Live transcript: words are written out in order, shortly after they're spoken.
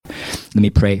Let me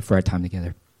pray for our time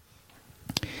together.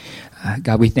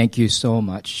 God, we thank you so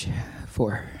much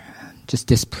for just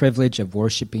this privilege of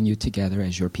worshiping you together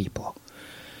as your people.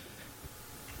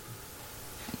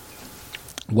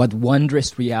 What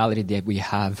wondrous reality that we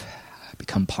have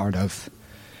become part of.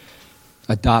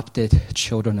 Adopted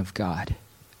children of God,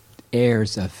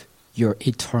 heirs of your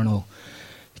eternal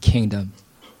kingdom.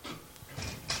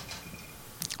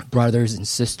 Brothers and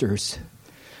sisters,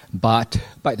 bought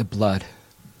by the blood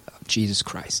of Jesus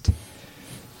Christ.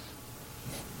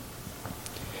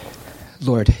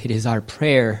 Lord, it is our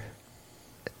prayer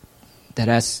that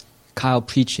as Kyle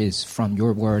preaches from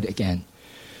your word again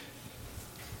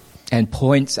and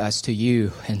points us to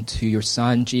you and to your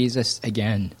Son, Jesus,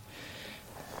 again,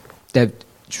 that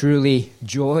truly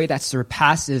joy that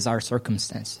surpasses our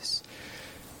circumstances,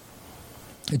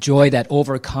 a joy that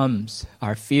overcomes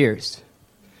our fears,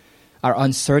 our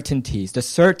uncertainties, the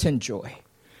certain joy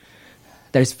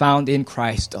that is found in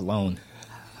Christ alone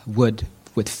would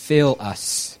fill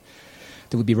us,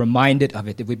 that would be reminded of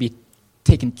it, that would be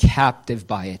taken captive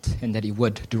by it, and that it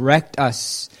would direct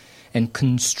us and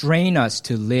constrain us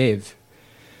to live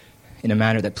in a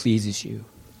manner that pleases you,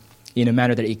 in a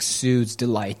manner that exudes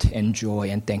delight and joy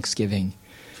and thanksgiving.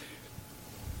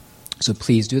 So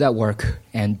please do that work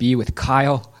and be with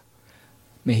Kyle.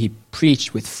 May he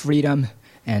preach with freedom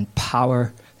and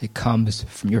power that comes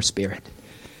from your Spirit.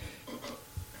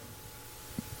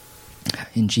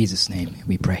 In Jesus' name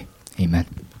we pray. Amen.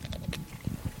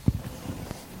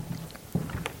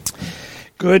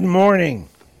 Good morning.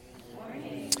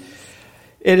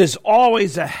 It is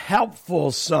always a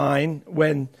helpful sign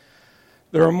when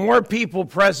there are more people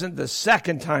present the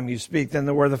second time you speak than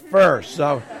there were the first.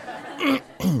 So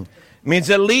it means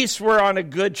at least we're on a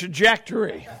good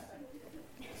trajectory,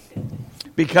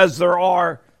 because there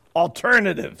are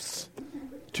alternatives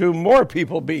to more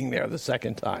people being there the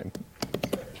second time.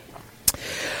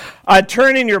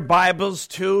 Turn in your Bibles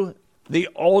to the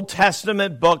Old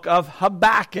Testament book of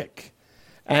Habakkuk,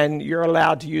 and you're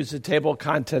allowed to use the table of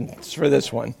contents for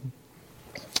this one.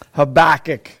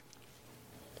 Habakkuk.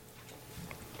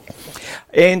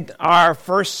 In our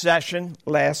first session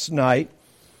last night,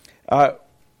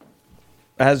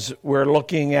 as we're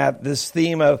looking at this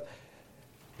theme of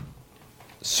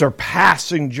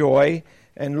surpassing joy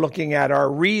and looking at our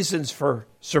reasons for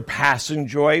surpassing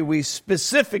joy, we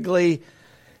specifically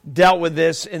dealt with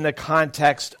this in the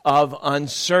context of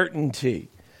uncertainty,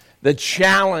 the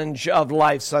challenge of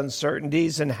life's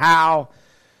uncertainties, and how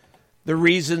the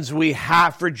reasons we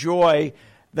have for joy,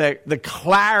 the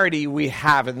clarity we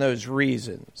have in those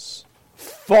reasons,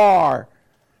 far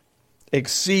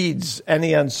exceeds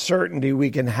any uncertainty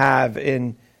we can have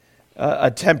in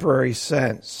a temporary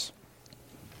sense.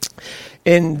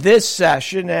 In this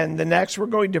session and the next, we're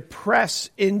going to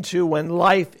press into when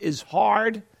life is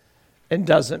hard and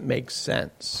doesn't make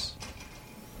sense.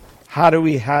 How do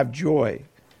we have joy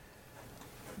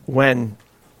when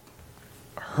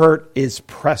hurt is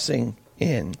pressing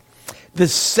in? The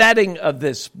setting of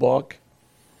this book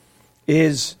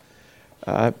is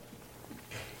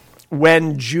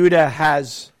when Judah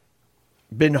has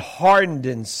been hardened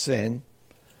in sin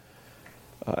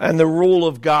and the rule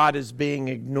of God is being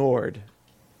ignored.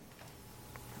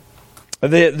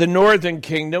 The northern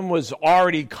kingdom was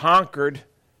already conquered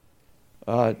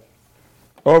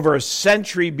over a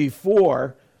century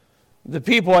before. The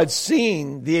people had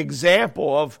seen the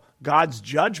example of God's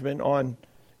judgment on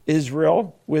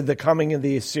Israel with the coming of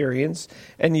the Assyrians,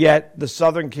 and yet the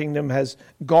southern kingdom has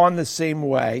gone the same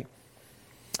way.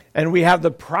 And we have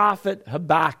the prophet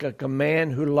Habakkuk, a man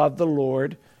who loved the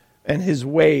Lord and his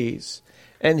ways,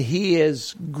 and he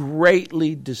is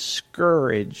greatly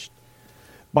discouraged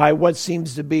by what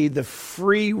seems to be the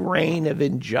free reign of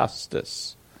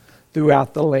injustice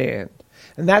throughout the land.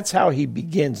 And that's how he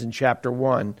begins in chapter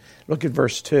 1. Look at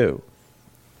verse 2.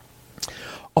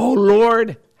 O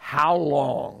Lord, how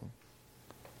long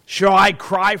shall I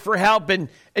cry for help and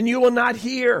you will not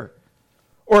hear?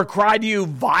 Or cry to you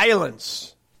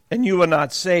violence and you will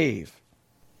not save?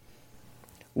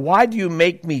 Why do you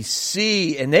make me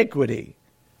see iniquity?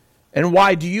 And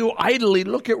why do you idly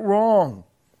look at wrong?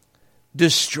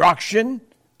 Destruction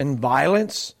and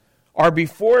violence are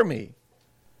before me.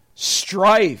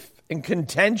 Strife and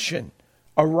contention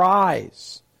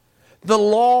arise. The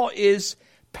law is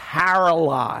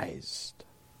paralyzed.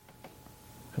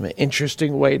 An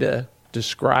interesting way to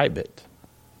describe it.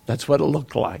 That's what it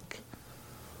looked like.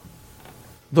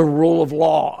 The rule of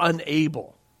law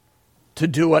unable to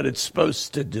do what it's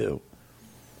supposed to do.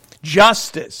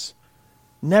 Justice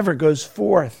never goes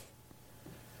forth.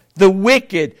 The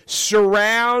wicked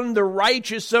surround the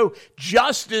righteous, so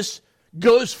justice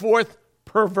goes forth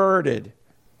perverted.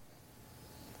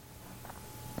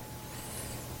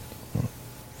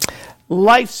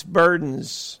 Life's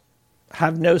burdens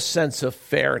have no sense of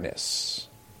fairness.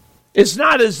 It's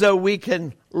not as though we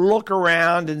can look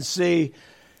around and see,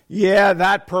 yeah,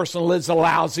 that person lives a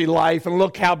lousy life and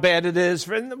look how bad it is.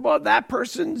 Well, that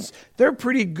they're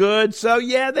pretty good. So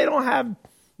yeah, they don't have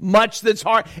much that's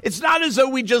hard. It's not as though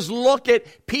we just look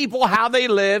at people, how they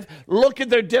live, look at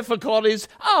their difficulties.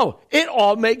 Oh, it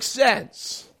all makes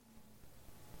sense.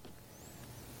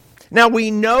 Now,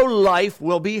 we know life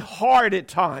will be hard at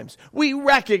times. We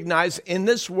recognize in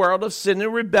this world of sin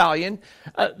and rebellion,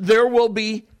 there will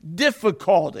be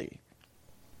difficulty.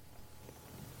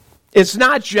 It's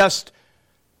not just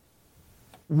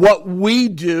what we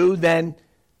do then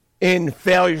in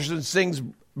failures and things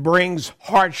brings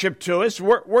hardship to us.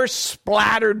 We're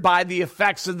splattered by the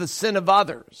effects of the sin of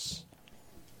others.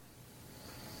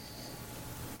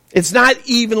 It's not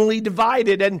evenly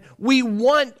divided, and we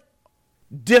want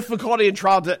difficulty and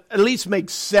trial to at least make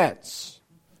sense.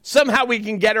 Somehow we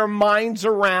can get our minds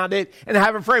around it and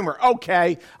have a framework.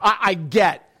 Okay, I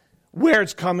get where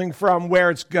it's coming from, where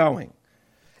it's going.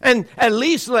 And at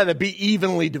least let it be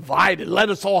evenly divided. Let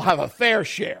us all have a fair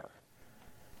share.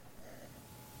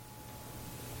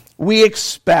 We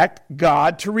expect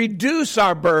God to reduce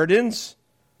our burdens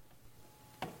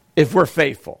if we're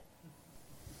faithful.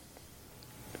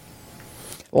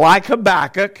 Like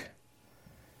Habakkuk,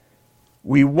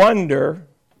 we wonder,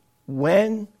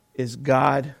 when is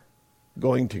God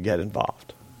going to get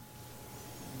involved?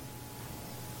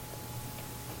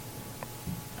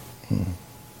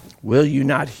 Will you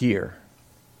not hear?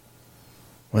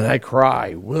 When I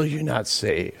cry, will you not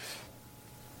save?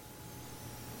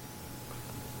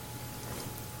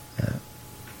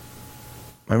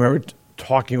 I remember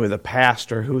talking with a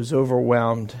pastor who was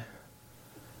overwhelmed.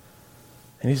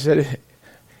 And he said,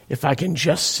 if I can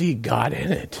just see God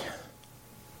in it,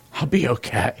 I'll be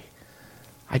okay.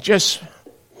 I just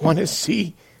want to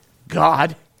see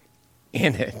God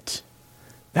in it.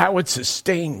 That would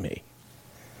sustain me.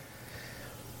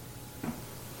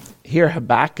 Here,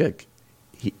 Habakkuk,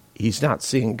 he's not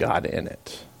seeing God in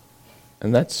it.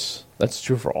 And that's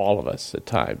true for all of us at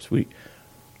times. We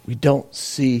don't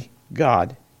see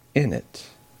God in it.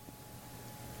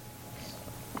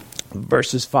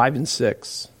 Verses 5 and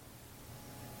 6.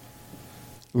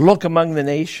 Look among the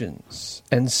nations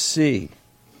and see.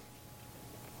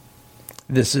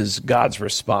 This is God's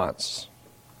response.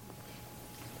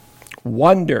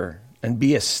 Wonder and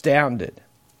be astounded,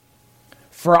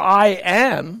 for I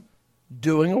am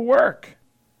doing a work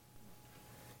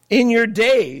in your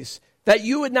days that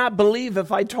you would not believe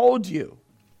if I told you.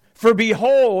 For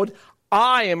behold,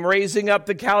 I am raising up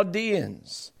the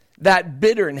Chaldeans, that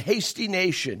bitter and hasty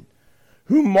nation,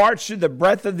 who march through the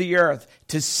breadth of the earth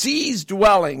to seize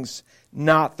dwellings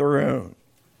not their own.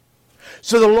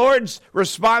 So the Lord's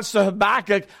response to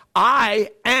Habakkuk,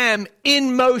 I am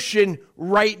in motion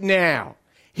right now.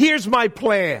 Here's my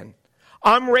plan.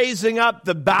 I'm raising up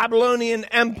the Babylonian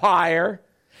Empire,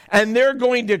 and they're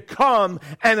going to come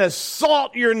and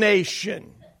assault your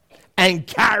nation and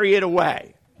carry it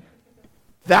away.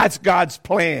 That's God's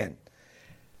plan.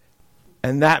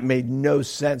 And that made no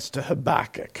sense to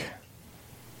Habakkuk.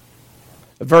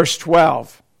 Verse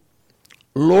 12,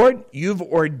 Lord, you've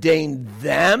ordained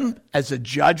them as a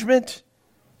judgment.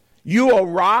 You, O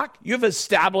rock, you've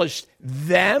established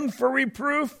them for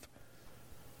reproof.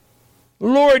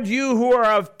 Lord, you who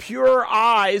are of pure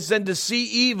eyes and to see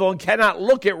evil and cannot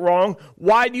look at wrong,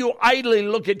 why do you idly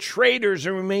look at traitors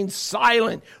and remain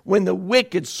silent when the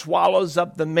wicked swallows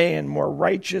up the man more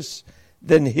righteous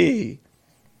than he?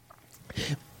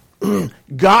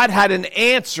 God had an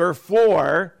answer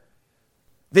for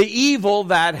the evil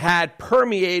that had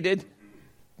permeated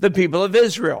the people of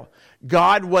Israel.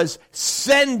 God was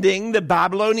sending the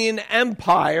Babylonian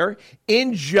Empire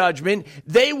in judgment.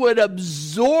 They would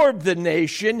absorb the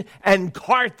nation and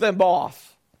cart them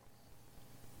off.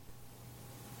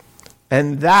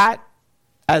 And that,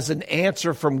 as an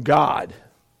answer from God,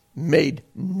 made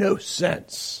no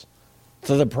sense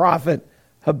to the prophet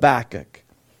Habakkuk.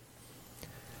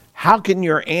 How can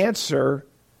your answer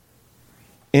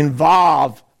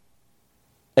involve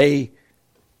a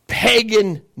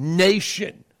pagan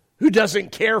nation who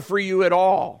doesn't care for you at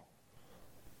all?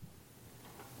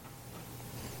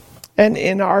 And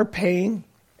in our pain,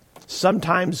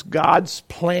 sometimes God's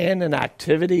plan and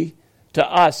activity to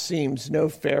us seems no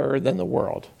fairer than the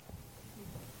world.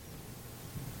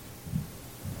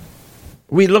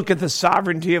 We look at the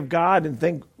sovereignty of God and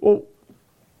think, well,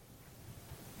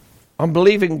 I'm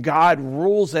believing God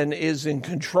rules and is in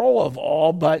control of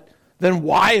all, but then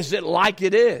why is it like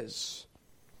it is?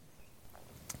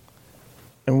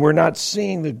 And we're not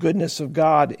seeing the goodness of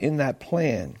God in that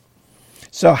plan.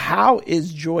 So how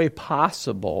is joy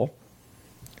possible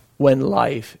when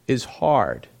life is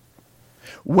hard?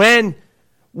 When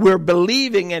we're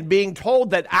believing and being told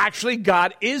that actually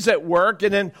God is at work,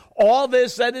 and in all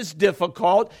this that is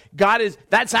difficult,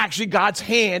 that's actually God's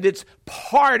hand. It's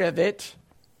part of it.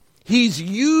 He's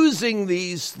using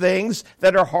these things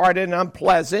that are hard and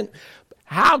unpleasant.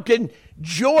 How can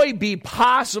joy be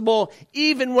possible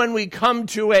even when we come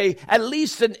to at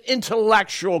least an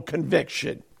intellectual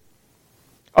conviction?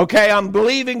 Okay, I'm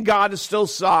believing God is still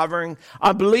sovereign.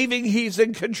 I'm believing He's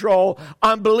in control.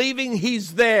 I'm believing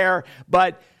He's there.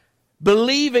 But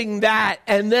believing that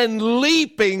and then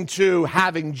leaping to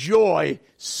having joy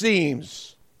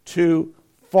seems too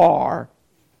far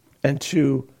and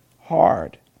too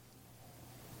hard.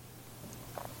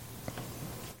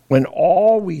 When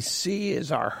all we see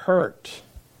is our hurt,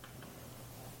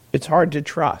 it's hard to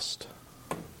trust.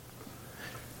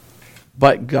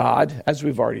 But God, as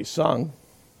we've already sung,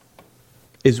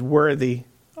 is worthy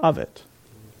of it.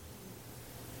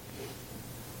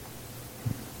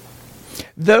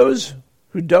 Those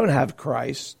who don't have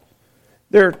Christ,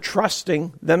 they're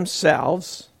trusting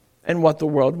themselves and what the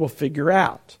world will figure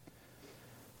out.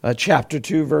 Chapter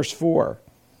 2, verse 4.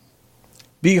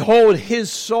 Behold,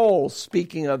 his soul,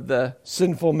 speaking of the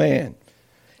sinful man,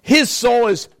 his soul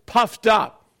is puffed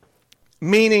up,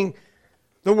 meaning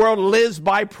the world lives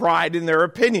by pride in their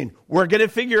opinion. We're going to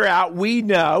figure out, we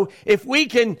know, if we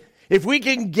can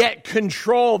get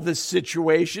control of the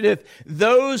situation, if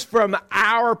those from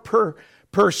our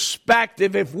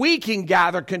perspective, if we can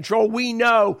gather control, we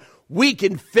know we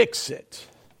can fix it.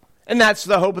 And that's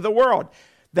the hope of the world,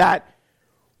 that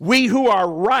we who are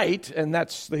right, and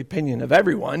that's the opinion of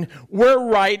everyone, we're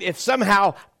right if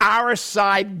somehow our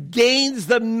side gains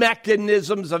the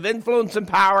mechanisms of influence and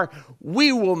power,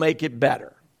 we will make it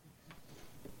better.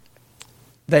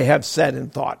 They have said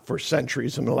and thought for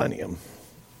centuries and millennium.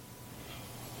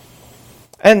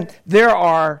 And there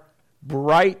are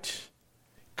bright,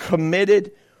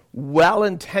 committed,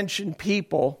 well-intentioned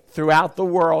people throughout the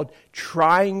world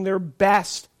trying their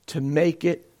best to make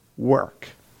it work.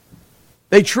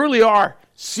 They truly are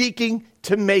seeking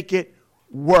to make it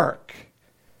work.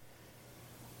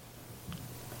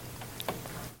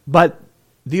 But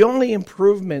the only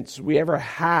improvements we ever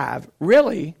have,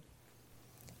 really,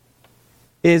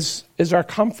 is our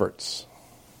comforts.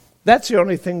 That's the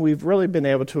only thing we've really been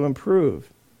able to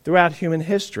improve throughout human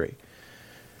history.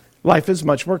 Life is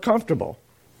much more comfortable.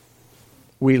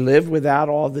 We live without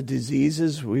all the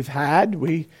diseases we've had.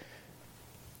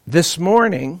 This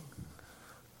morning,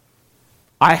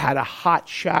 I had a hot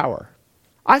shower.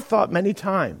 I thought many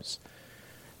times,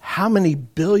 how many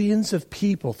billions of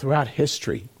people throughout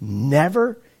history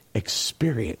never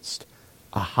experienced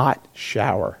a hot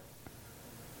shower?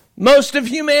 Most of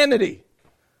humanity.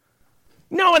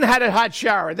 No one had a hot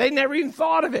shower. They never even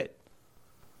thought of it.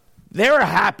 They were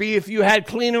happy if you had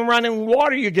clean and running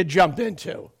water you could jump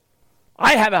into.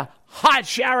 I have a hot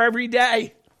shower every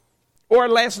day. Or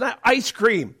last night, ice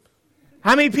cream.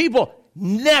 How many people?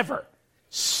 Never.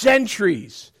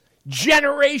 Centuries,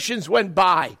 generations went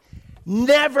by,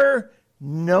 never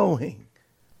knowing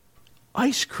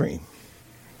ice cream.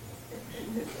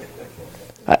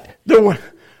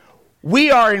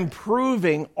 We are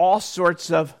improving all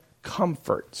sorts of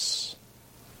comforts.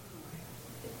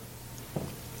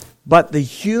 But the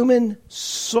human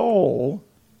soul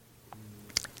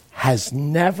has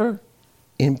never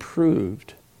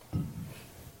improved,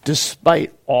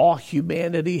 despite all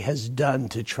humanity has done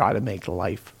to try to make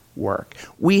life work.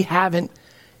 We haven't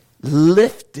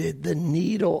lifted the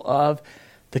needle of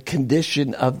the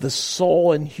condition of the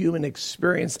soul and human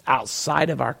experience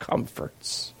outside of our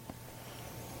comforts.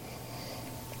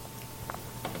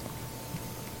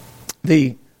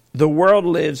 The world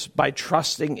lives by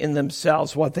trusting in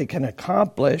themselves what they can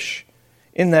accomplish.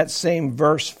 In that same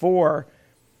verse 4,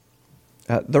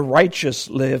 the righteous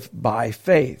live by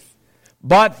faith.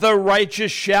 But the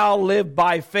righteous shall live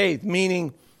by faith,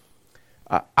 meaning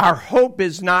our hope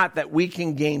is not that we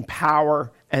can gain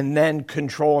power and then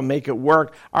control and make it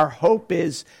work. Our hope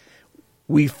is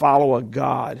we follow a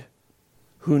God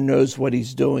who knows what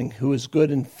he's doing, who is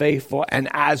good and faithful. And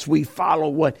as we follow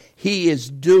what he is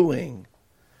doing,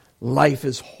 life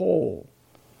is whole.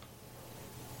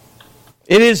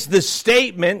 It is the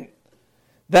statement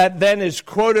that then is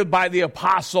quoted by the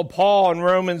Apostle Paul in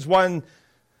Romans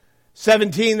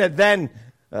 1:17 that then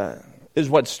is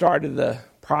what started the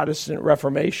Protestant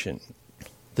Reformation.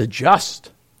 The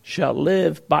just shall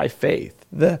live by faith.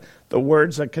 The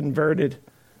words that converted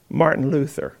Martin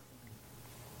Luther.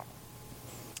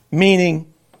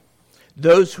 Meaning,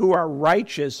 Those who are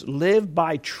righteous live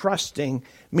by trusting,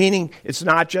 meaning it's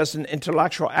not just an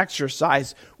intellectual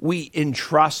exercise. We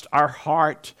entrust our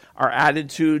heart, our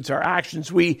attitudes, our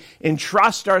actions. We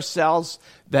entrust ourselves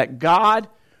that God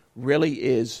really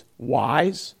is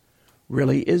wise,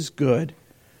 really is good,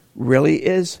 really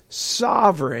is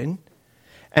sovereign.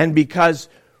 And because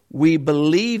we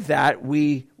believe that,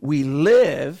 we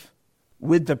live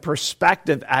with the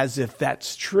perspective as if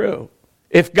that's true.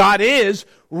 If God is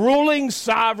ruling,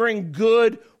 sovereign,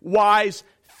 good, wise,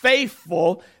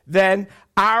 faithful, then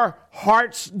our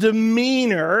heart's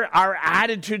demeanor, our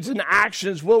attitudes and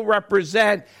actions will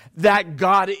represent that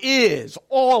God is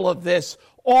all of this,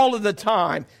 all of the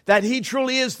time, that he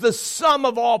truly is the sum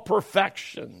of all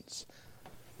perfections.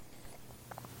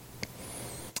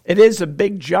 It is a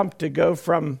big jump to go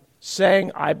from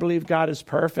saying, I believe God is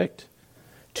perfect,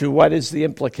 to what is the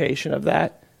implication of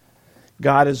that?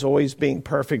 God is always being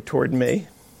perfect toward me.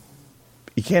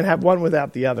 You can't have one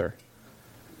without the other.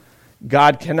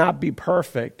 God cannot be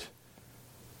perfect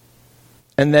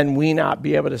and then we not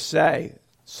be able to say,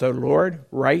 so Lord,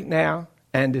 right now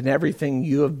and in everything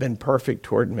you have been perfect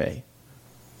toward me.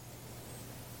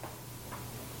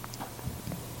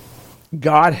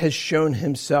 God has shown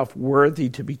himself worthy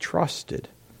to be trusted.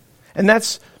 And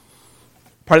that's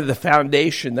part of the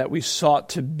foundation that we sought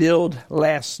to build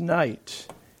last night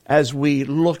as we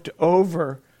looked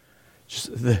over just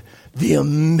the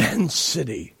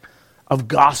immensity of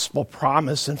gospel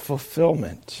promise and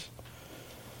fulfillment.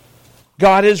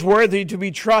 God is worthy to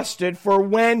be trusted, for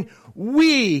when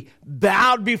we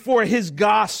bowed before his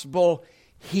gospel,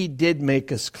 he did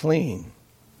make us clean.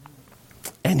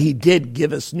 And he did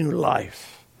give us new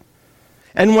life.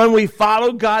 And when we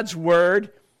follow God's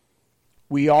word,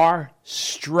 we are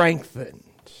strengthened.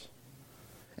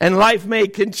 And life may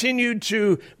continue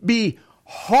to be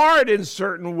hard in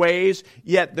certain ways,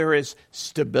 yet there is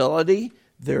stability,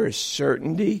 there is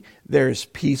certainty, there is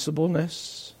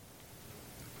peaceableness.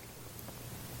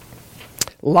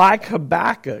 Like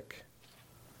Habakkuk,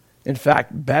 in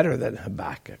fact, better than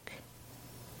Habakkuk,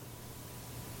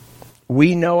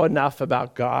 we know enough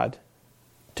about God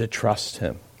to trust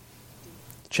him.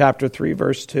 Chapter 3,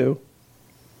 verse 2.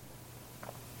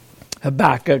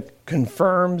 Habakkuk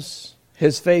confirms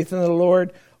his faith in the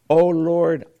Lord. O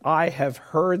Lord, I have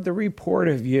heard the report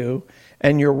of you,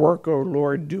 and your work, O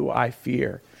Lord, do I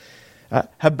fear.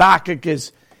 Habakkuk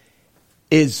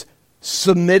is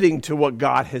submitting to what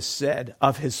God has said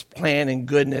of his plan and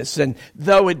goodness. And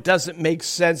though it doesn't make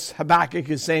sense, Habakkuk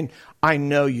is saying, I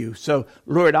know you. So,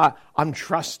 Lord, I'm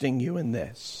trusting you in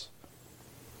this.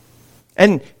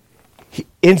 And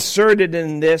inserted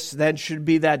in this then should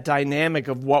be that dynamic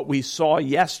of what we saw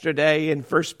yesterday in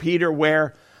 1 Peter,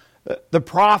 where the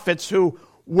prophets who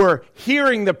were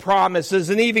hearing the promises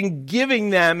and even giving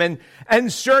them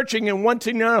and searching and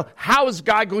wanting to know, how is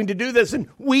God going to do this? And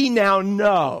we now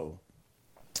know.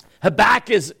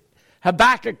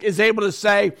 Habakkuk is able to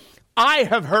say, I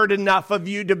have heard enough of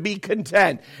you to be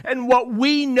content. And what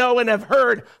we know and have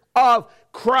heard of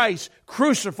Christ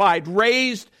crucified,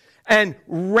 raised, and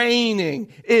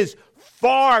reigning is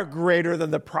far greater than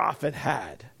the prophet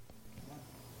had.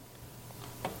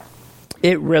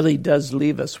 It really does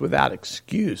leave us without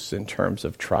excuse in terms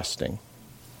of trusting.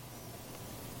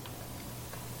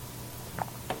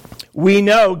 We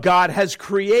know God has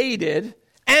created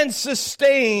and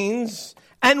sustains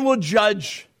and will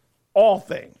judge all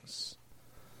things.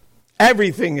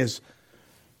 Everything is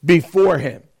before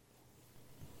him.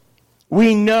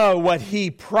 We know what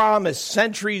he promised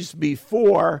centuries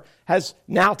before has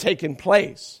now taken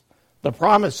place. The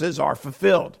promises are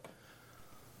fulfilled.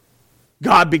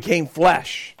 God became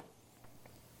flesh.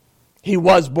 He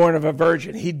was born of a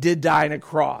virgin. He did die on a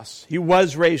cross. He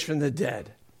was raised from the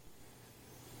dead.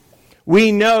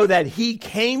 We know that he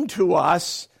came to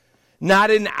us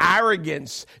not in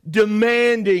arrogance,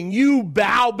 demanding, you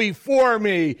bow before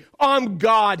me. I'm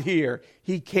God here.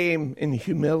 He came in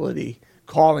humility,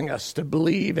 calling us to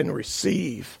believe and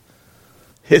receive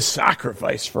his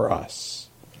sacrifice for us.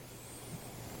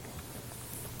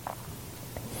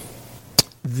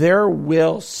 There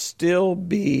will still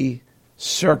be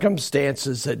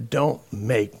circumstances that don't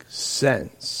make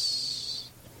sense.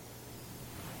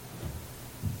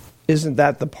 Isn't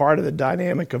that the part of the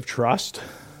dynamic of trust?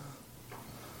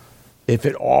 If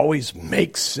it always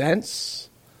makes sense,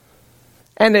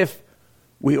 and if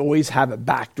we always have a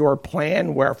backdoor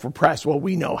plan where if we're pressed, well,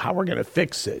 we know how we're going to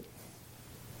fix it.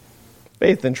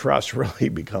 Faith and trust really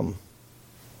become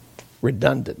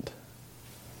redundant.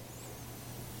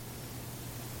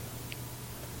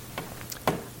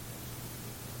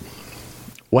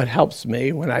 What helps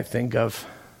me when I think of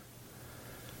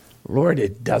Lord,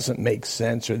 it doesn't make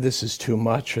sense, or this is too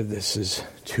much, or this is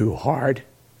too hard.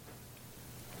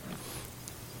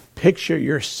 Picture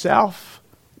yourself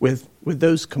with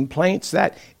those complaints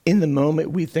that in the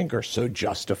moment we think are so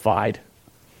justified.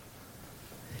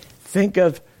 Think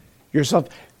of yourself.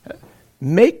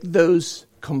 Make those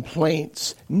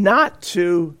complaints not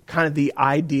to kind of the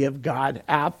idea of God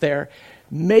out there.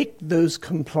 Make those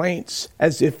complaints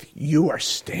as if you are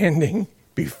standing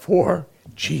before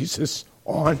Jesus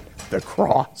on the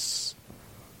cross.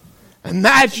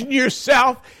 Imagine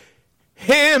yourself,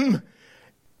 him,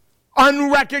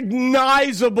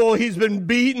 unrecognizable. He's been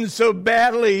beaten so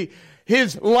badly.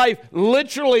 His life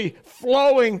literally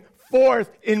flowing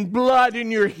forth in blood,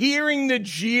 and you're hearing the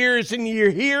jeers, and you're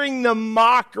hearing the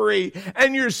mockery,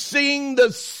 and you're seeing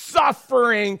the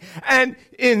suffering. And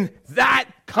in that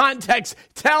context,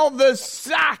 tell the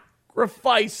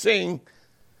sacrificing,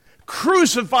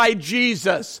 crucified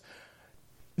Jesus,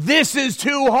 this is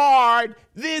too hard,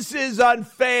 this is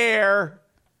unfair.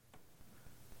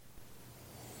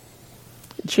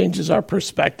 It changes our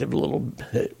perspective a little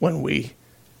bit when we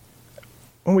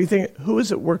think, who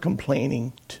is it we're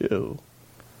complaining to?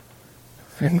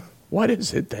 And what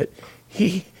is it that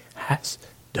he has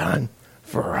done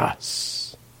for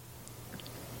us?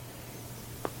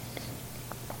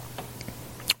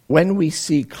 When we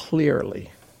see clearly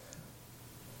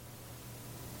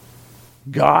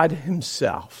God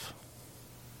himself,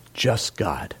 just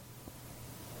God,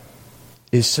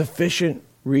 is sufficient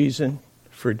reason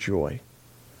for joy.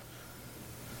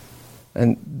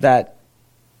 And that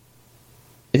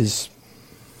is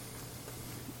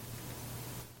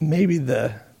maybe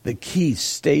the key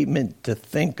statement to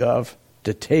think of,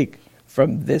 to take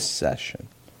from this session.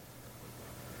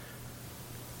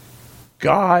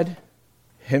 God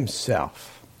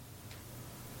himself,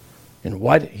 and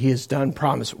what he has done,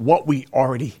 promise, what we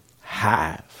already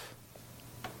have,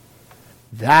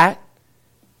 that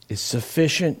is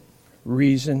sufficient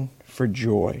reason for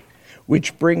joy.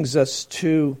 Which brings us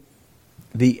to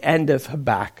the end of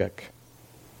Habakkuk.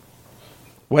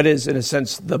 What is, in a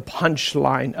sense, the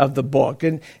punchline of the book.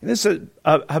 And this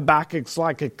Habakkuk's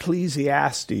like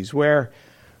Ecclesiastes, where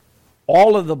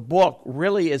all of the book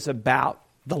really is about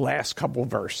the last couple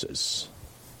verses.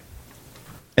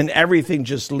 And everything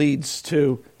just leads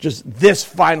to just this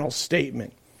final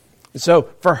statement. So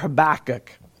for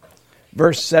Habakkuk,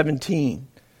 verse 17,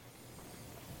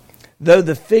 though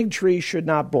the fig tree should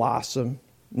not blossom,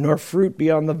 nor fruit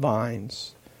be on the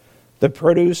vines, the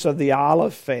produce of the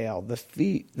olive fail,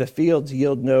 the fields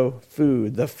yield no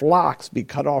food, the flocks be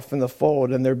cut off from the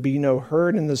fold, and there be no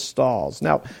herd in the stalls.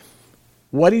 Now,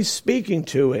 what he's speaking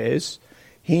to is,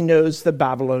 he knows the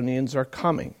Babylonians are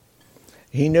coming.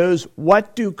 He knows,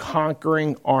 what do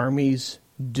conquering armies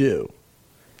do?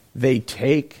 They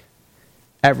take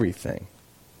everything,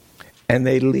 and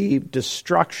they leave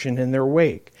destruction in their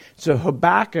wake. So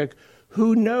Habakkuk,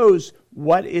 who knows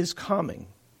what is coming?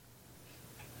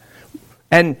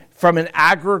 And from an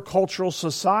agricultural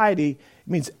society, it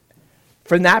means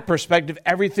from that perspective,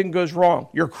 everything goes wrong.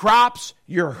 Your crops,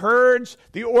 your herds,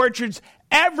 the orchards,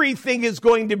 everything is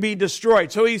going to be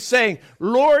destroyed. So he's saying,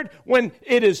 Lord, when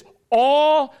it is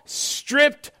all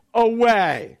stripped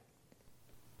away,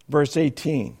 verse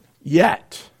 18,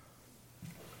 yet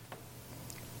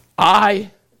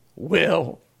I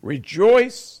will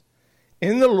rejoice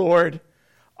in the Lord.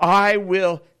 I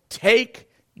will take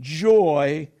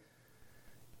joy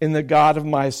in the God of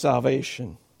my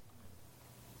salvation.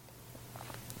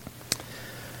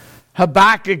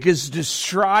 Habakkuk is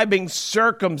describing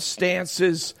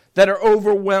circumstances that are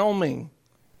overwhelming.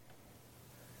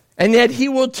 And yet he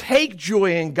will take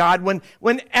joy in God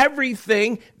when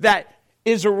everything that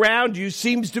is around you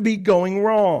seems to be going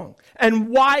wrong. And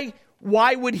why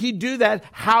would he do that?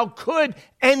 How could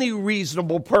any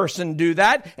reasonable person do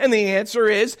that? And the answer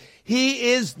is,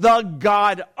 he is the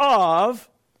God of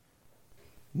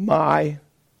my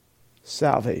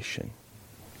salvation.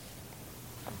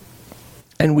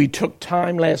 And we took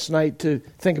time last night to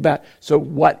think about, so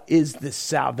what is this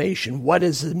salvation? What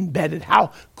is embedded?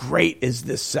 How great is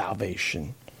this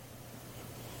salvation?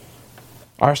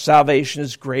 Our salvation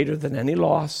is greater than any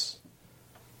loss.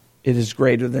 It is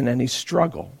greater than any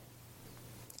struggle.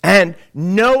 And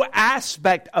no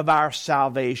aspect of our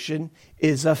salvation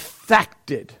is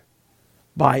affected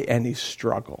by any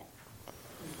struggle.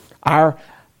 Our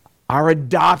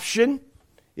adoption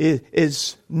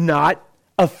is not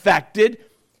affected.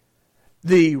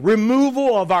 The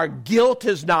removal of our guilt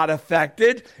is not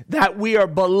affected. That we are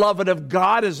beloved of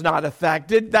God is not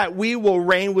affected. That we will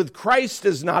reign with Christ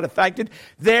is not affected.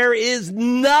 There is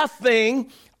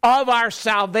nothing of our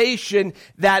salvation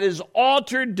that is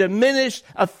altered, diminished,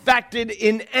 affected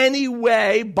in any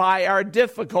way by our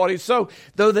difficulties. So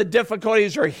though the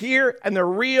difficulties are here and they're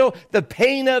real, the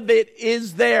pain of it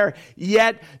is there,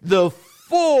 yet the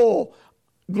full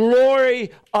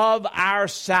glory of our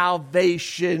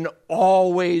salvation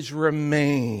always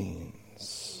remains.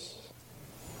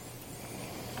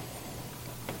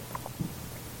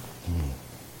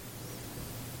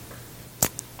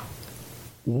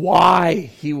 Why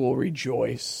he will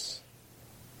rejoice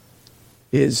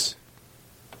is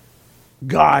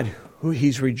God, who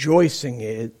he's rejoicing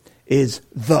in, is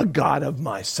the God of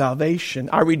my salvation.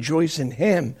 I rejoice in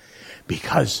him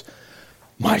because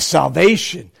my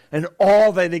salvation and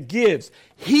all that it gives,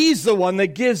 he's the one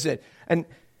that gives it. And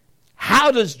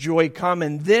how does joy come?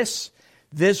 And this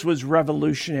was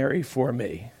revolutionary for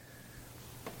me.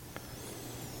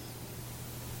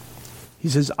 He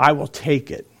says, I will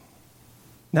take it.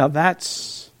 Now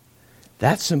that's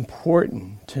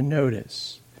important to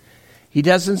notice. He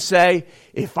doesn't say,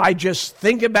 if I just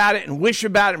think about it and wish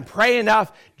about it and pray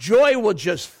enough, joy will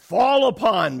just fall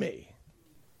upon me.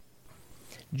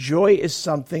 Joy is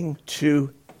something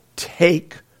to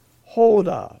take hold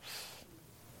of.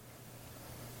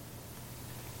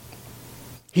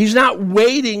 He's not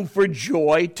waiting for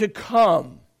joy to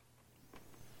come.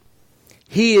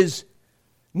 He is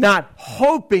not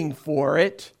hoping for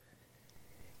it.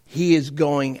 He is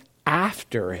going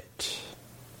after it.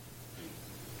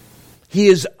 He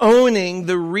is owning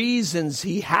the reasons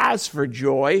he has for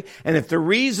joy. And if the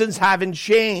reasons haven't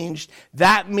changed,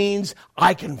 that means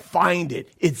I can find it.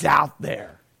 It's out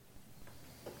there.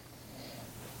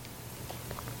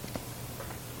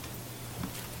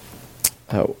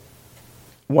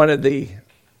 One of the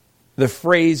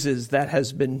phrases that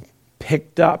has been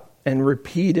picked up and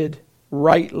repeated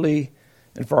rightly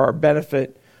and for our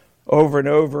benefit over and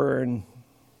over in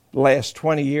the last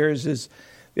 20 years is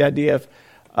the idea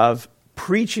of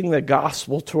preaching the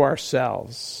gospel to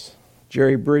ourselves.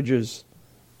 Jerry Bridges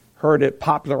heard it,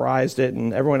 popularized it,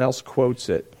 and everyone else quotes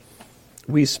it.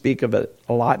 We speak of it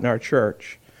a lot in our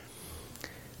church.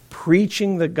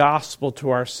 Preaching the gospel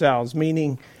to ourselves,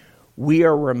 meaning we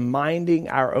are reminding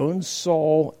our own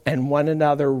soul and one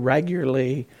another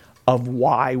regularly of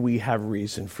why we have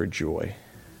reason for joy.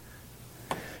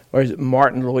 Or as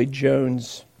Martin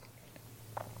Lloyd-Jones,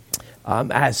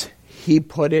 as he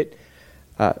put it,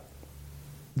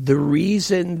 the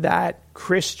reason that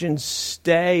Christians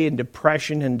stay in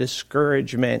depression and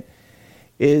discouragement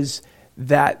is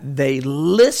that they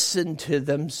listen to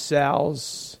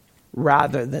themselves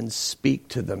rather than speak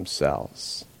to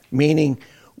themselves. Meaning,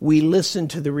 we listen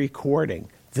to the recording.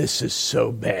 This is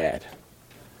so bad.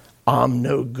 I'm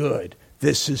no good.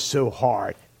 This is so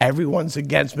hard. Everyone's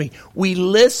against me. We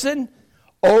listen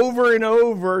over and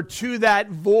over to that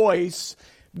voice,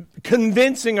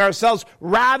 convincing ourselves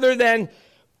rather than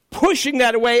pushing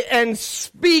that away and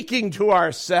speaking to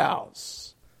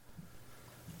ourselves.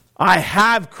 I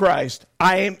have Christ.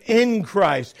 I am in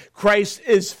Christ. Christ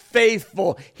is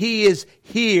faithful. He is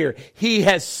here. He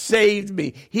has saved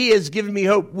me. He has given me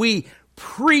hope. We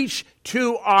preach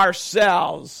to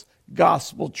ourselves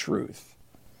gospel truth.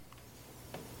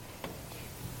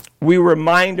 We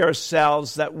remind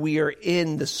ourselves that we are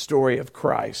in the story of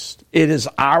Christ. It is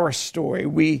our story.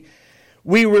 We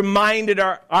reminded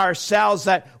ourselves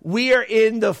that we are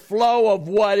in the flow of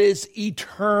what is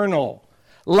eternal.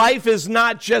 Life is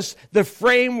not just the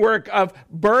framework of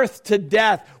birth to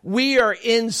death. We are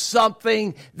in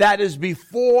something that is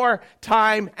before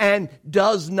time and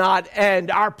does not end.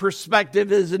 Our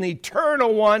perspective is an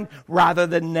eternal one rather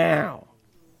than now.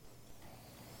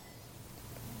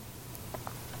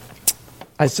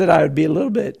 I said I would be a little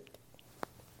bit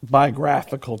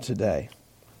biographical today.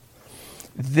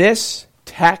 This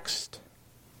text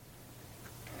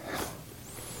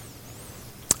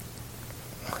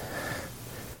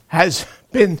has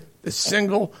been the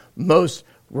single most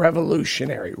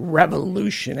revolutionary,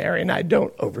 and I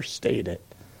don't overstate it,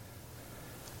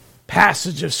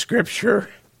 passage of Scripture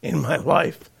in my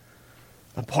life,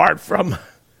 apart from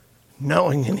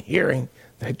knowing and hearing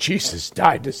that Jesus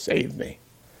died to save me.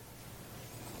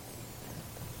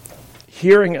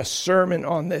 Hearing a sermon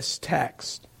on this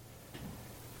text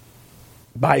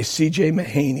by C.J.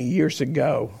 Mahaney years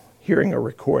ago, hearing a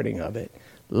recording of it,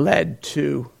 led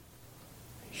to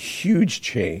huge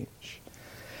change.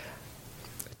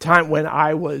 A time when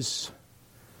I was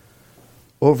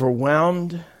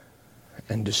overwhelmed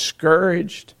and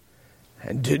discouraged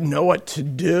and didn't know what to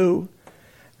do,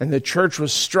 and the church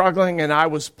was struggling, and I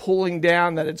was pulling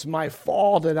down that it's my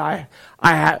fault, and I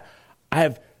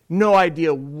have no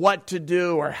idea what to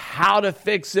do or how to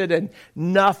fix it, and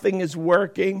nothing is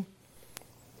working.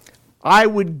 I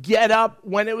would get up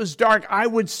when it was dark. I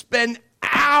would spend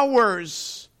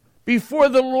hours before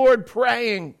the Lord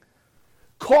praying,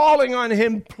 calling on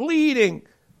him, pleading.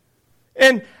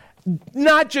 And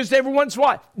not just every once in a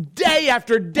while, day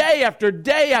after day after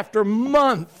day after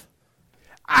month,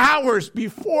 hours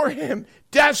before him,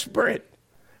 desperate.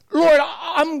 Lord,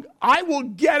 I will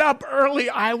get up early.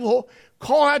 I will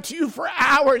call out to you for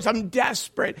hours. I'm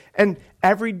desperate. And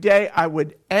every day I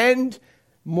would end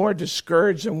more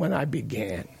discouraged than when I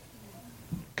began.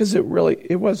 Because it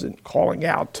wasn't calling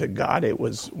out to God. It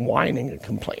was whining and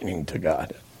complaining to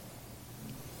God.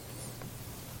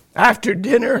 After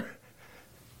dinner,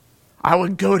 I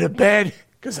would go to bed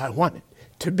because I wanted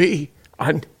to be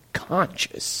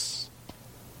unconscious.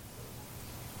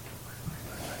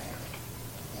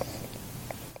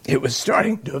 It was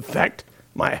starting to affect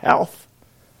my health.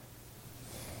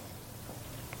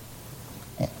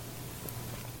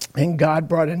 And God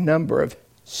brought a number of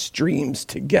streams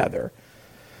together.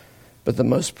 But the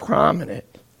most prominent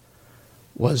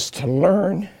was to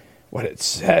learn what it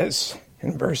says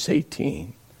in verse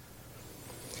 18.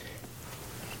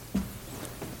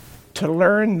 To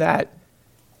learn that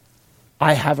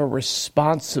I have a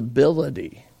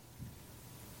responsibility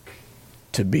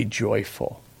to be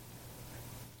joyful.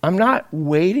 I'm not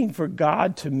waiting for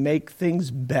God to make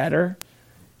things better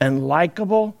and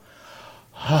likable.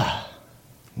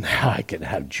 Now I can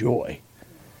have joy.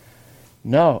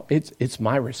 No, it's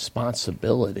my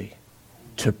responsibility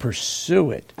to pursue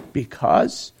it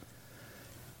because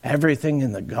everything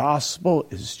in the gospel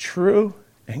is true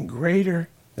and greater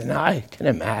than I can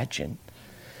imagine.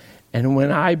 And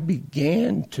when I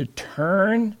began to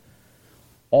turn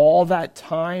all that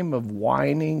time of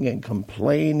whining and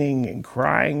complaining and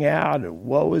crying out and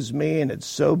woe is me and it's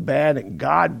so bad and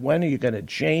God, when are you going to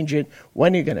change it?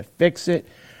 When are you going to fix it?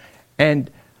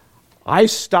 And I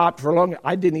stopped for long.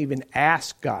 I didn't even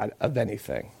ask God of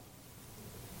anything.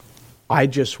 I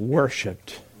just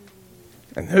worshiped.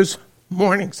 And those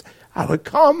mornings I would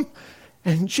come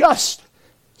and just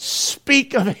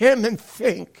speak of him and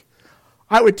think.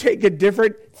 I would take a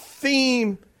different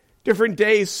theme, different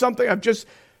days, something of just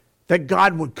that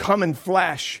God would come in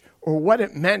flesh, or what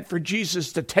it meant for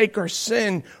Jesus to take our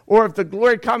sin, or if the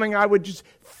glory coming, I would just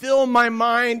fill my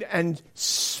mind and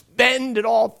spend it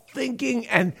all thinking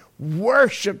and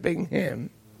worshiping him.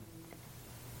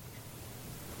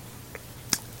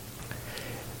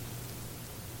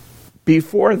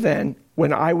 Before then,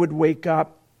 when I would wake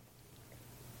up,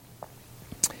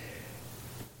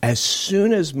 as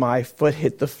soon as my foot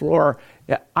hit the floor,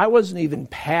 I wasn't even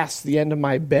past the end of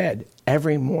my bed.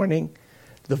 Every morning,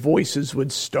 the voices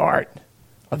would start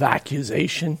of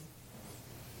accusation.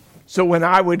 So when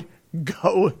I would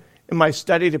go in my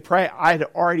study to pray, I had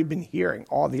already been hearing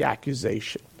all the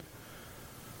accusation.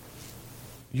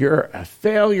 You're a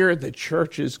failure. The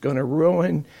church is going to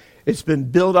ruin. It's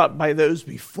been built up by those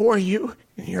before you,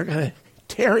 and you're going to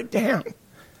tear it down.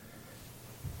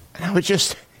 And I would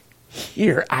just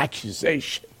hear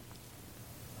accusation.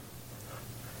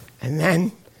 And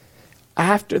then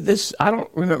after this, I don't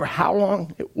remember how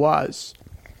long it was.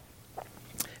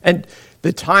 And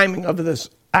the timing of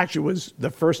this actually was the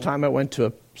first time I went to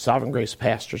a Sovereign Grace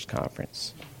Pastors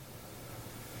Conference.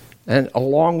 And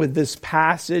along with this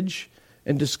passage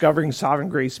and discovering Sovereign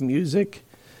Grace music,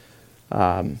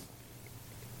 and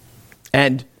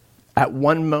at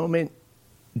one moment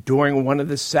during one of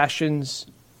the sessions,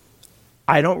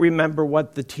 I don't remember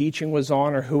what the teaching was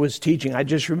on or who was teaching. I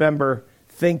just remember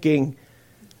thinking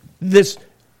this,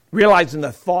 realizing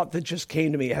the thought that just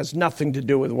came to me has nothing to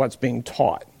do with what's being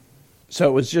taught. So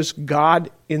it was just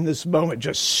God in this moment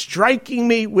just striking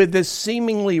me with this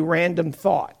seemingly random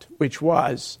thought, which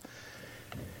was,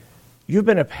 you've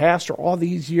been a pastor all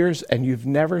these years and you've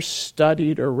never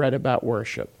studied or read about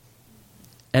worship.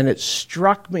 And it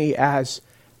struck me as,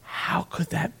 how could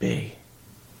that be?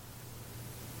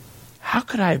 How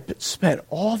could I have spent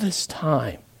all this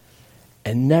time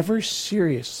and never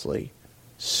seriously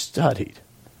studied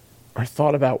or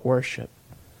thought about worship?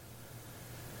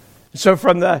 So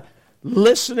from the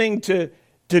listening to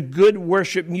good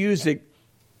worship music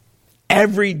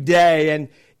every day and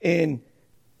in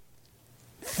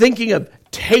thinking of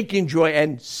taking joy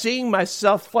and seeing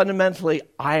myself fundamentally,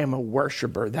 I am a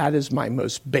worshiper. That is my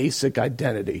most basic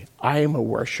identity. I am a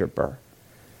worshiper.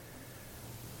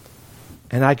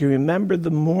 And I can remember the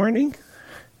morning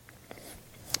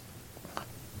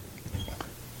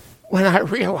when I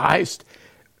realized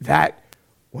that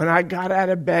when I got out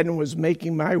of bed and was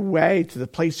making my way to the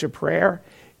place of prayer,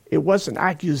 it wasn't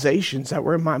accusations that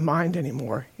were in my mind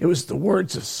anymore. It was the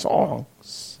words of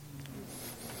songs.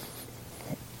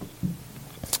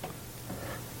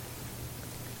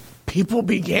 People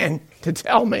began to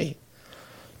tell me,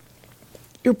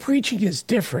 your preaching is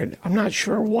different. I'm not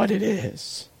sure what it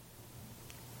is.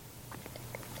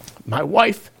 My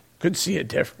wife could see a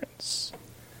difference.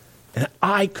 And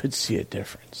I could see a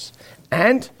difference.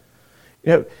 And,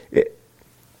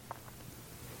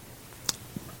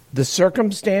 the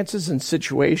circumstances and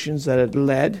situations that had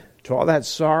led to all that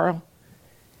sorrow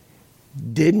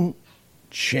didn't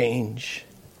change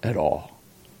at all.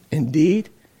 Indeed,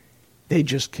 they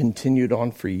just continued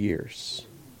on for years.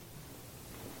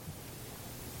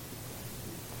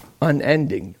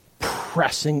 Unending,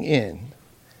 pressing in.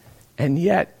 And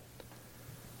yet,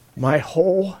 my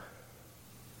whole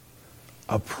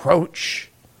approach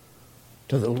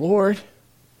to the Lord,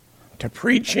 to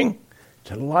preaching,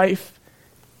 to life,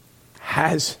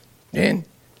 has been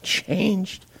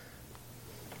changed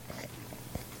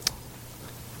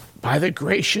by the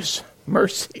gracious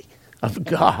mercy of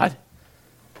God.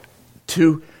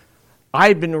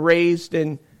 I've been raised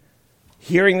in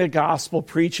hearing the gospel,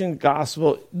 preaching the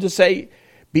gospel, to say,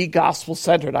 be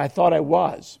gospel-centered. I thought I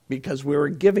was because we were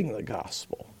giving the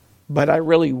gospel. But I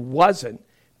really wasn't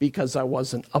because I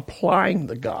wasn't applying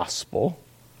the gospel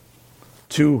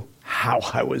to how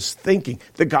I was thinking.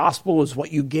 The gospel was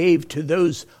what you gave to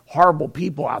those horrible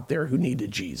people out there who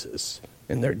needed Jesus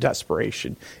in their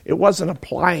desperation. It wasn't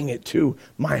applying it to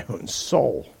my own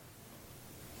soul.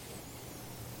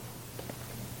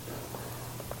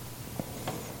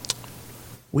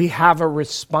 We have a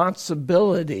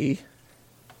responsibility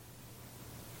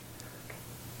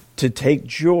to take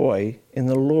joy in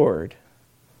the Lord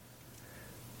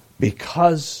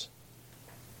because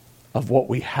of what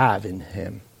we have in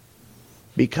Him,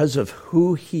 because of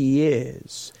who He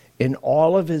is in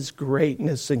all of His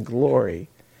greatness and glory.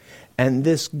 And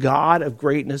this God of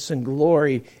greatness and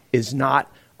glory is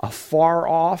not a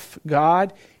far-off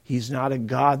God. He's not a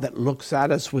God that looks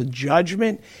at us with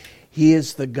judgment. He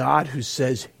is the God who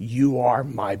says, you are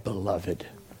my beloved,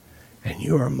 and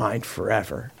you are mine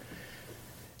forever.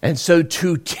 And so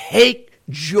to take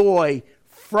joy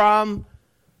from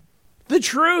the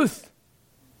truth,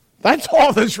 that's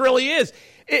all this really is.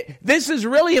 This is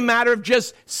really a matter of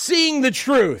just seeing the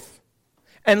truth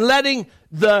and letting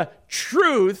the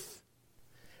truth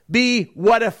be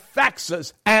what affects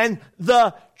us. And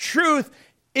the truth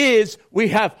is we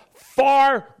have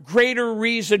far greater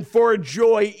reason for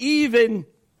joy even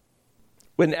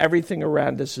when everything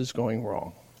around us is going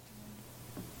wrong.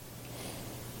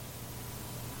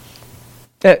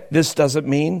 This doesn't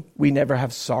mean we never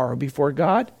have sorrow before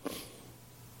God.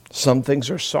 Some things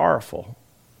are sorrowful.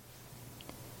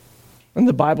 And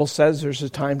the Bible says there's a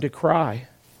time to cry.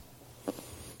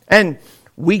 And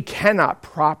we cannot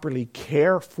properly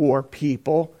care for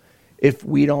people if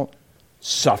we don't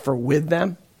suffer with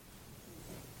them.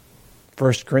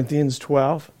 1 Corinthians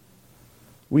 12.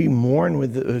 We mourn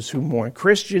with those who mourn.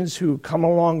 Christians who come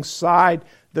alongside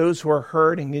those who are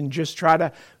hurting and just try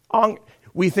to...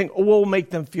 we think, we'll make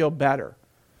them feel better.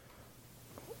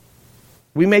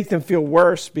 We make them feel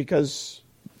worse because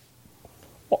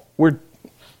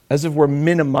as if we're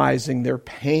minimizing their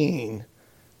pain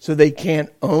so they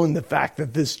can't own the fact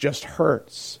that this just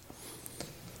hurts.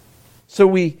 So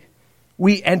we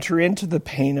enter into the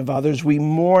pain of others. We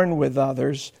mourn with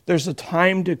others. There's a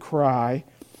time to cry.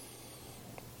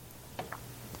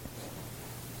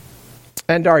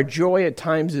 And our joy at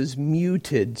times is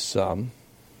muted some.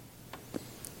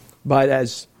 But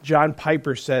as John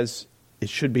Piper says, it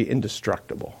should be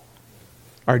indestructible.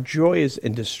 Our joy is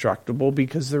indestructible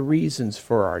because the reasons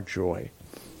for our joy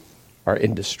are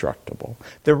indestructible.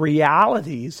 The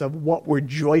realities of what we're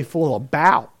joyful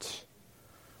about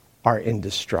are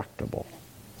indestructible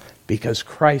because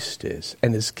Christ is,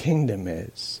 and His kingdom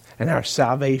is, and our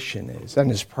salvation is,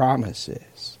 and His promise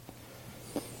is.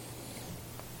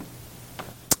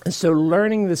 And so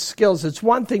learning the skills, it's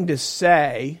one thing to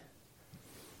say,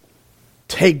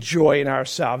 take joy in our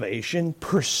salvation,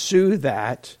 pursue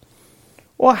that.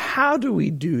 Well, how do we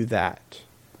do that?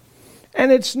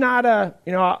 And it's not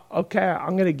okay,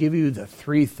 I'm going to give you the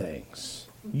 3 things.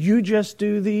 You just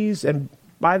do these, and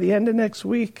by the end of next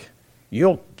week,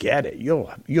 you'll get it.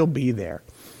 You'll be there.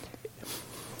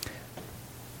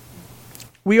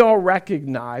 We all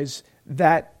recognize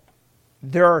that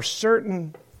there are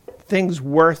certain things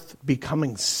worth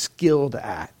becoming skilled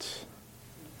at,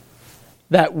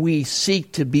 that we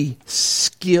seek to be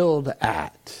skilled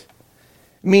at.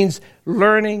 It means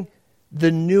learning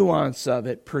the nuance of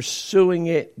it, pursuing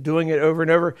it, doing it over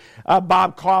and over.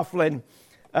 Bob Kauflin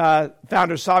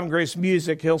founder of Sovereign Grace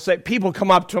Music, he'll say, people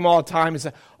come up to him all the time and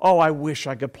say, oh, I wish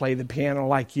I could play the piano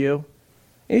like you.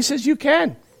 And he says, you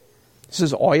can. He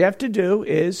says, all you have to do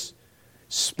is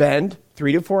spend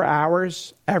 3 to 4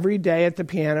 hours every day at the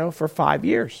piano for 5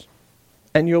 years,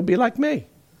 and you'll be like me.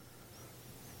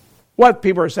 What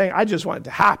people are saying, I just want it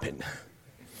to happen.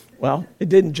 Well, it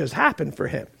didn't just happen for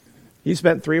him. He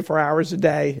spent 3 or 4 hours a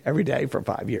day, every day for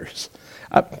 5 years.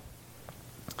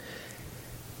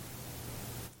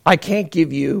 I can't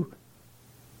give you,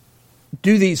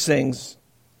 do these things,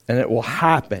 and it will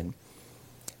happen.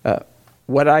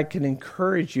 What I can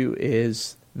encourage you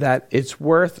is that it's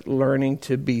worth learning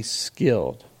to be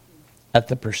skilled at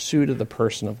the pursuit of the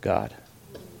person of God.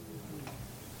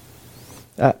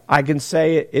 I can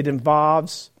say it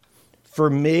involves, for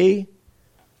me,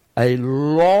 a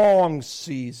long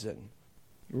season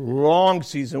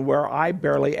where I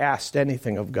barely asked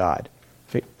anything of God.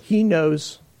 He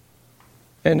knows,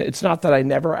 and it's not that I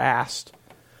never asked,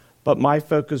 but my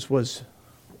focus was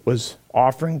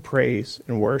offering praise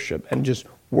and worship and just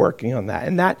working on that.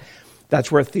 And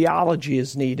that's where theology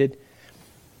is needed.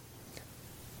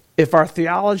 If our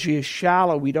theology is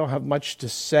shallow, we don't have much to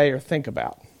say or think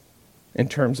about in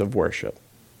terms of worship.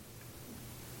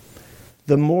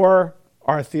 The more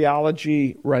our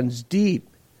theology runs deep,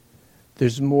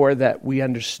 there's more that we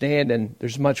understand, and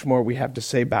there's much more we have to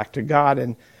say back to God.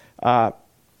 And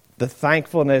the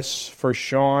thankfulness for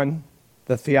Sean,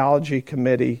 the theology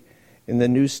committee, in the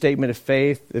new statement of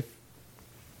faith, if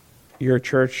your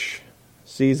church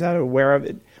sees that, aware of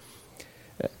it,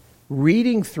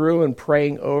 reading through and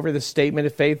praying over the statement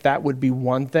of faith, that would be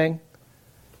one thing.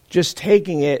 Just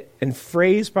taking it and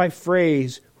phrase by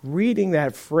phrase, reading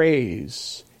that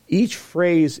phrase. Each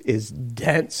phrase is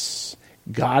dense,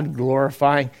 God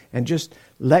glorifying, and just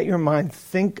let your mind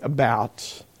think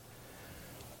about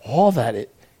all that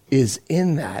it is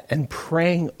in that and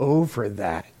praying over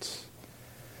that.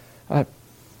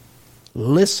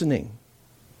 Listening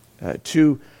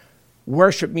to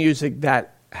worship music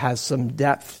that has some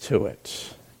depth to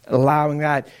it. Allowing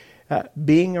that.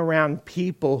 Being around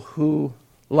people who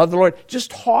love the Lord.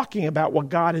 Just talking about what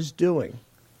God is doing.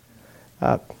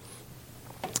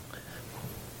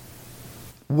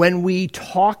 When we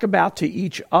talk about to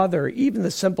each other, even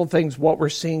the simple things, what we're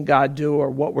seeing God do or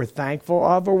what we're thankful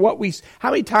of, or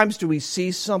how many times do we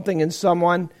see something in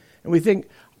someone and we think,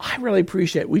 I really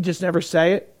appreciate it. We just never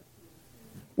say it.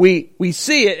 We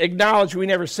see it, acknowledge, we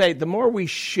never say it. The more we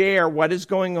share what is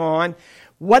going on,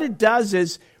 what it does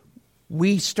is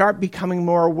we start becoming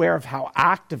more aware of how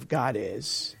active God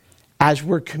is as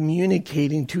we're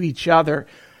communicating to each other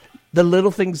the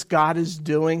little things God is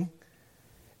doing.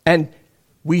 And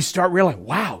we start realizing,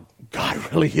 wow,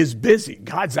 God really is busy.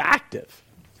 God's active.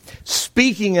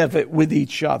 Speaking of it with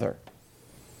each other.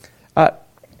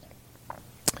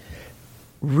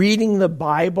 Reading the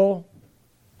Bible,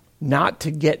 not to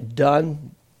get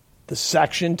done the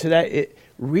section today.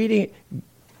 Reading,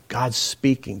 God's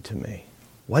speaking to me.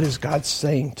 What is God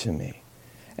saying to me?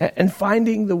 And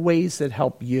finding the ways that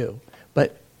help you.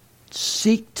 But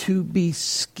seek to be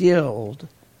skilled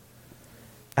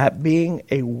at being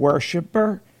a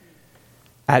worshiper,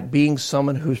 at being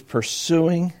someone who's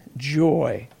pursuing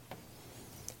joy.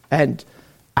 And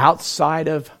outside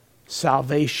of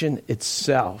salvation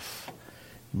itself,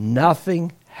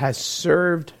 nothing has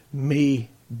served me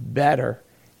better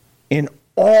in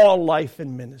all life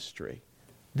and ministry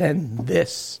than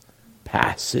this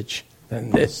passage,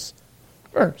 than this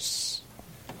verse.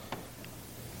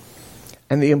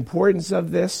 And the importance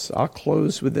of this, I'll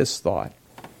close with this thought.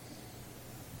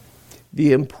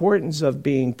 The importance of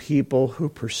being people who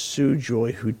pursue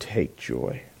joy, who take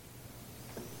joy.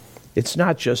 It's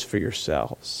not just for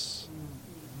yourselves.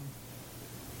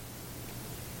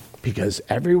 Because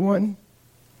everyone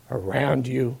around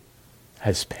you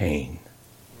has pain.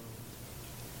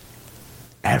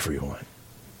 Everyone.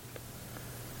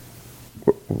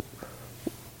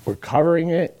 We're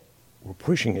covering it. We're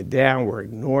pushing it down. We're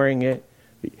ignoring it.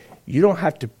 You don't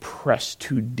have to press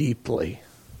too deeply.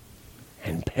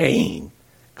 And pain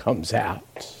comes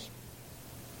out.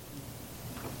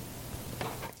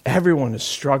 Everyone is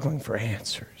struggling for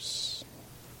answers.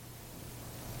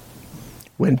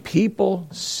 When people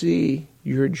see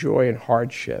your joy in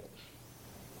hardship,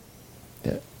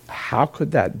 how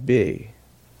could that be?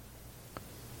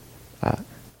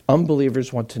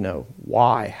 Unbelievers want to know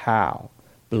why, how.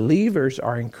 Believers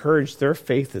are encouraged, their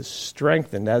faith is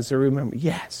strengthened as they remember,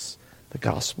 yes, the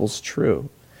gospel's true.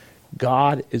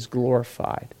 God is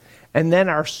glorified. And then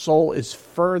our soul is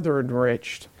further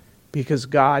enriched because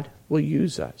God will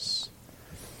use us.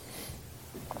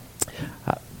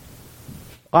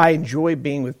 I enjoy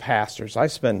being with pastors. I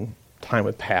spend time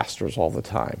with pastors all the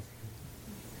time.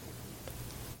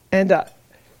 And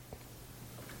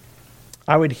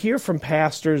I would hear from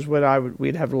pastors when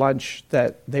we'd have lunch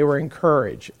that they were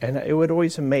encouraged. And it would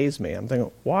always amaze me. I'm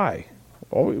thinking, why?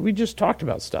 Well, we just talked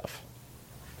about stuff.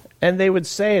 And they would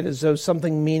say it as though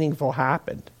something meaningful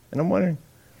happened. And I'm wondering,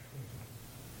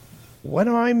 what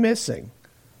am I missing?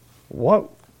 What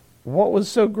was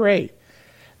so great?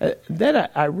 Then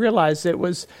I realized I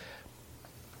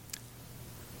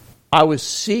was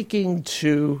seeking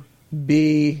to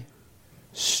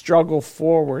struggle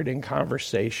forward in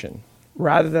conversation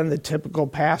rather than the typical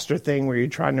pastor thing where you're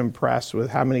trying to impress with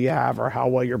how many you have or how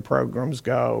well your programs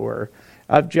go, or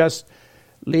of just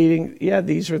leading,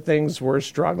 these are things we're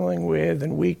struggling with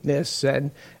and weakness,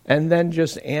 and then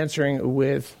just answering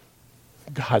with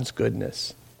God's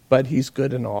goodness. But he's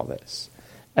good in all this.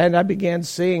 And I began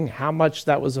seeing how much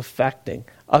that was affecting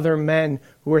other men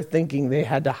who were thinking they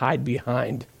had to hide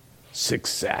behind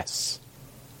success.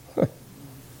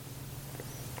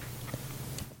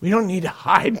 We don't need to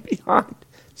hide behind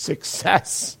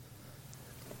success.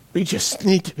 We just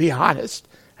need to be honest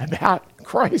about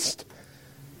Christ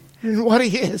and what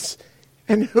he is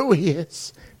and who he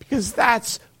is, because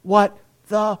that's what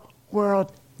the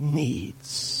world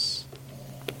needs.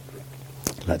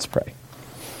 Let's pray.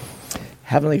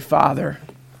 Heavenly Father,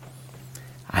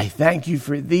 I thank you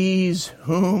for these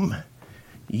whom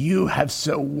you have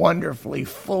so wonderfully,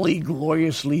 fully,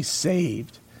 gloriously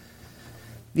saved.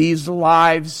 These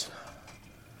lives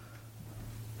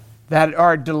that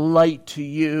are delight to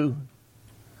you.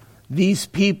 These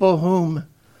people whom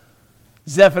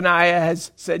Zephaniah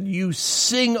has said, you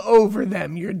sing over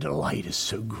them. Your delight is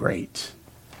so great.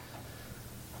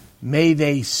 May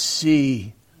they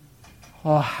see,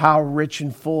 oh, how rich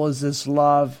and full is this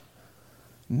love.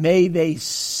 May they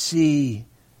see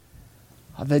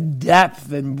the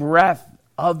depth and breadth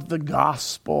of the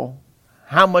gospel,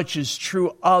 how much is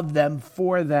true of them,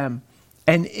 for them.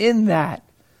 And in that,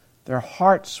 their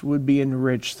hearts would be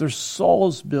enriched, their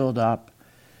souls built up,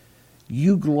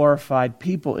 you glorified,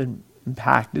 people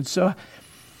impacted. So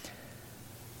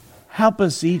help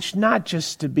us each not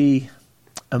just to be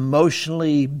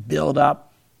emotionally built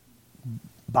up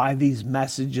by these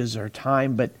messages or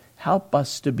time, but help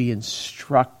us to be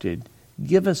instructed.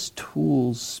 Give us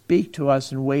tools. Speak to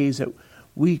us in ways that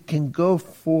we can go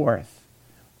forth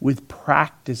with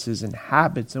practices and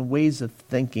habits and ways of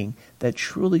thinking that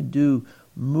truly do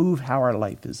move how our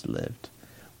life is lived.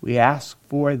 We ask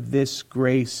for this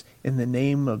grace in the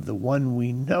name of the one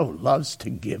we know loves to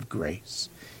give grace.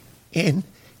 In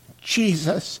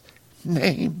Jesus'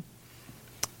 name,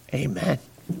 amen.